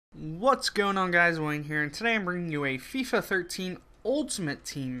What's going on, guys? Wayne here, and today I'm bringing you a FIFA 13 Ultimate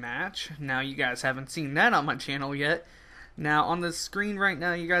Team match. Now, you guys haven't seen that on my channel yet. Now, on the screen right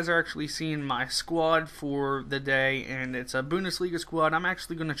now, you guys are actually seeing my squad for the day, and it's a Bundesliga squad. I'm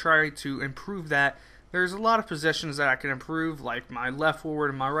actually going to try to improve that. There's a lot of positions that I can improve, like my left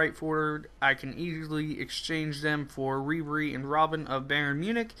forward and my right forward. I can easily exchange them for Ribery and Robin of Bayern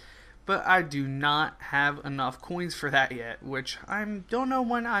Munich. But I do not have enough coins for that yet, which I don't know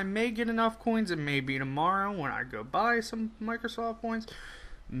when I may get enough coins. It may be tomorrow when I go buy some Microsoft points.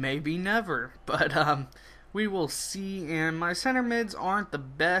 Maybe never, but we will see. And my center mids aren't the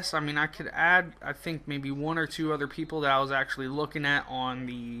best. I mean, I could add, I think, maybe one or two other people that I was actually looking at on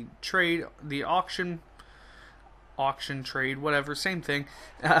the trade, the auction trade, whatever, same thing,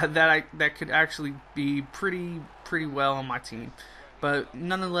 that could actually be pretty well on my team. But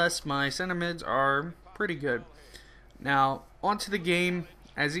nonetheless, my center mids are pretty good. Now, onto the game.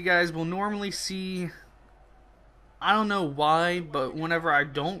 As you guys will normally see, I don't know why, but whenever I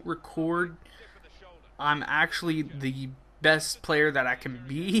don't record, I'm actually the best player that I can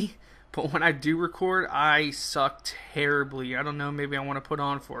be. But when I do record, I suck terribly. I don't know, maybe I want to put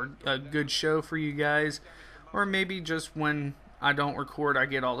on for a good show for you guys. Or maybe just when I don't record, I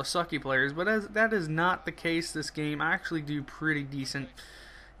get all the sucky players, but that is not the case this game. I actually do pretty decent.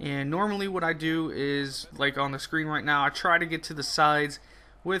 And normally what I do is, like on the screen right now, I try to get to the sides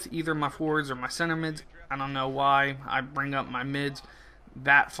with either my forwards or my center mids. I don't know why I bring up my mids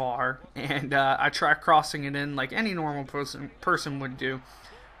that far, and I try crossing it in like any normal person would do.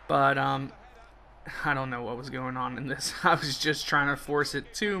 But I don't know what was going on in this. I was just trying to force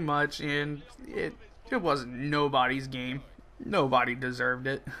it too much, and it wasn't nobody's game. Nobody deserved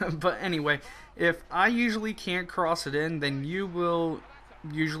it. But anyway, if I usually can't cross it in, then you will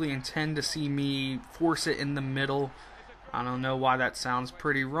usually intend to see me force it in the middle. I don't know why that sounds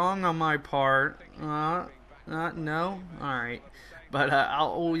pretty wrong on my part. No? Alright. But I'll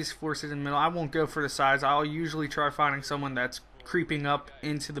always force it in the middle. I won't go for the sides. I'll usually try finding someone that's creeping up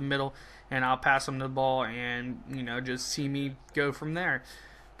into the middle, and I'll pass them the ball and, you know, just see me go from there.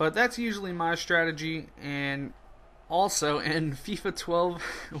 But that's usually my strategy. And also, in FIFA 12,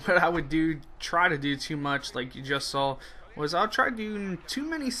 what I would try to do too much, like you just saw, was I'll try doing too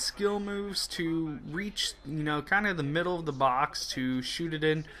many skill moves to reach, you know, kind of the middle of the box to shoot it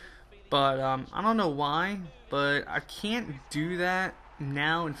in. But I don't know why, but I can't do that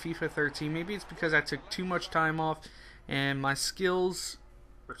now in FIFA 13. Maybe it's because I took too much time off and my skill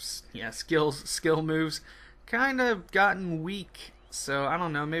moves kind of gotten weak. So I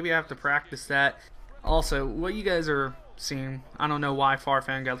don't know, maybe I have to practice that. Also, what you guys are seeing, I don't know why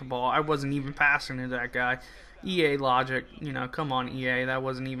Farfan got the ball. I wasn't even passing to that guy. EA logic, you know, come on EA, that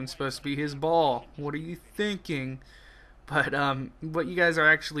wasn't even supposed to be his ball. What are you thinking? But what you guys are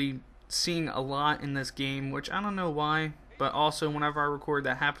actually seeing a lot in this game, which I don't know why, but also whenever I record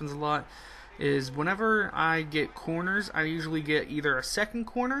that happens a lot, is whenever I get corners, I usually get either a second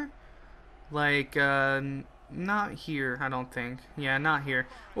corner, like not here, I don't think. Yeah, not here.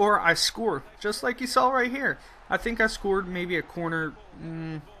 Or I score, just like you saw right here. I think I scored maybe a corner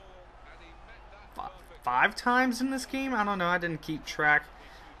 5 times in this game. I don't know, I didn't keep track.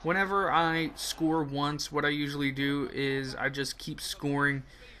 Whenever I score once, what I usually do is I just keep scoring.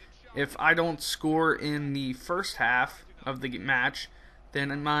 If I don't score in the first half of the match,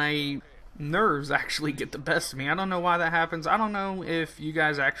 then my nerves actually get the best of me. I don't know why that happens. I don't know if you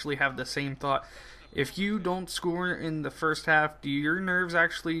guys actually have the same thought. If you don't score in the first half, do your nerves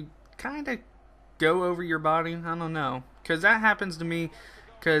actually kind of go over your body? I don't know. Because that happens to me.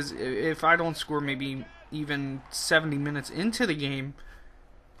 Because if I don't score maybe even 70 minutes into the game,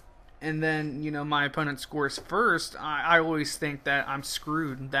 and then, you know, my opponent scores first, I always think that I'm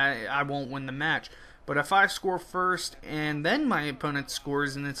screwed, that I won't win the match. But if I score first and then my opponent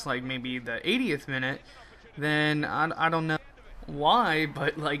scores and it's like maybe the 80th minute, then I don't know why,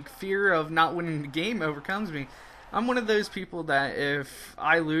 but like fear of not winning the game overcomes me. I'm one of those people that if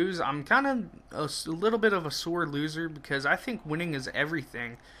I lose, I'm kind of a little bit of a sore loser, because I think winning is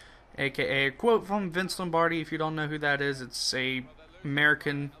everything. AKA a quote from Vince Lombardi. If you don't know who that is, it's a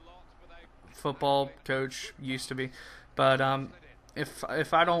American football coach, used to be. But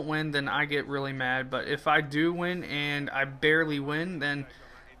if I don't win, then I get really mad. But if I do win and I barely win, then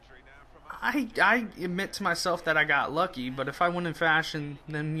I admit to myself that I got lucky. But if I win in fashion,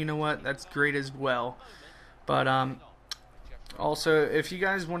 then you know what, that's great as well. But also, if you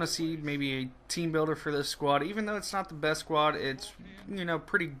guys want to see maybe a team builder for this squad, even though it's not the best squad, it's, you know,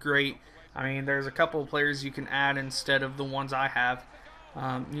 pretty great. I mean, there's a couple of players you can add instead of the ones I have.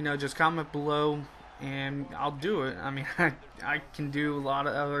 You know, just comment below and I'll do it. I mean, I can do a lot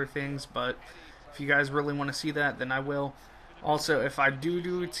of other things, but if you guys really want to see that, then I will. Also, if I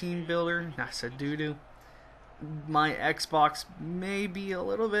do a team builder, I said do, my Xbox may be a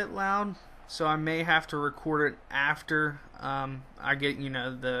little bit loud, so I may have to record it after I get, you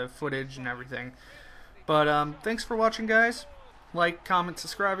know, the footage and everything. But thanks for watching, guys. Like, comment,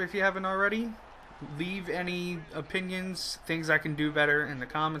 subscribe if you haven't already. Leave any opinions, things I can do better in the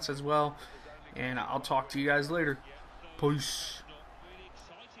comments as well. And I'll talk to you guys later. Peace.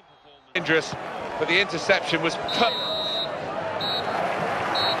 Dangerous, but the interception was cut.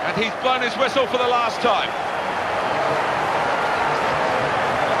 And he's blown his whistle for the last time.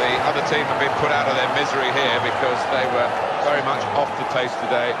 The other team have been put out of their misery here because they were very much off the pace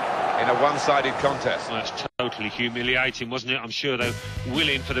today in a one-sided contest. Well, that's totally humiliating, wasn't it? I'm sure they're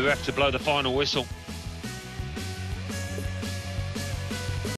willing for the ref to blow the final whistle.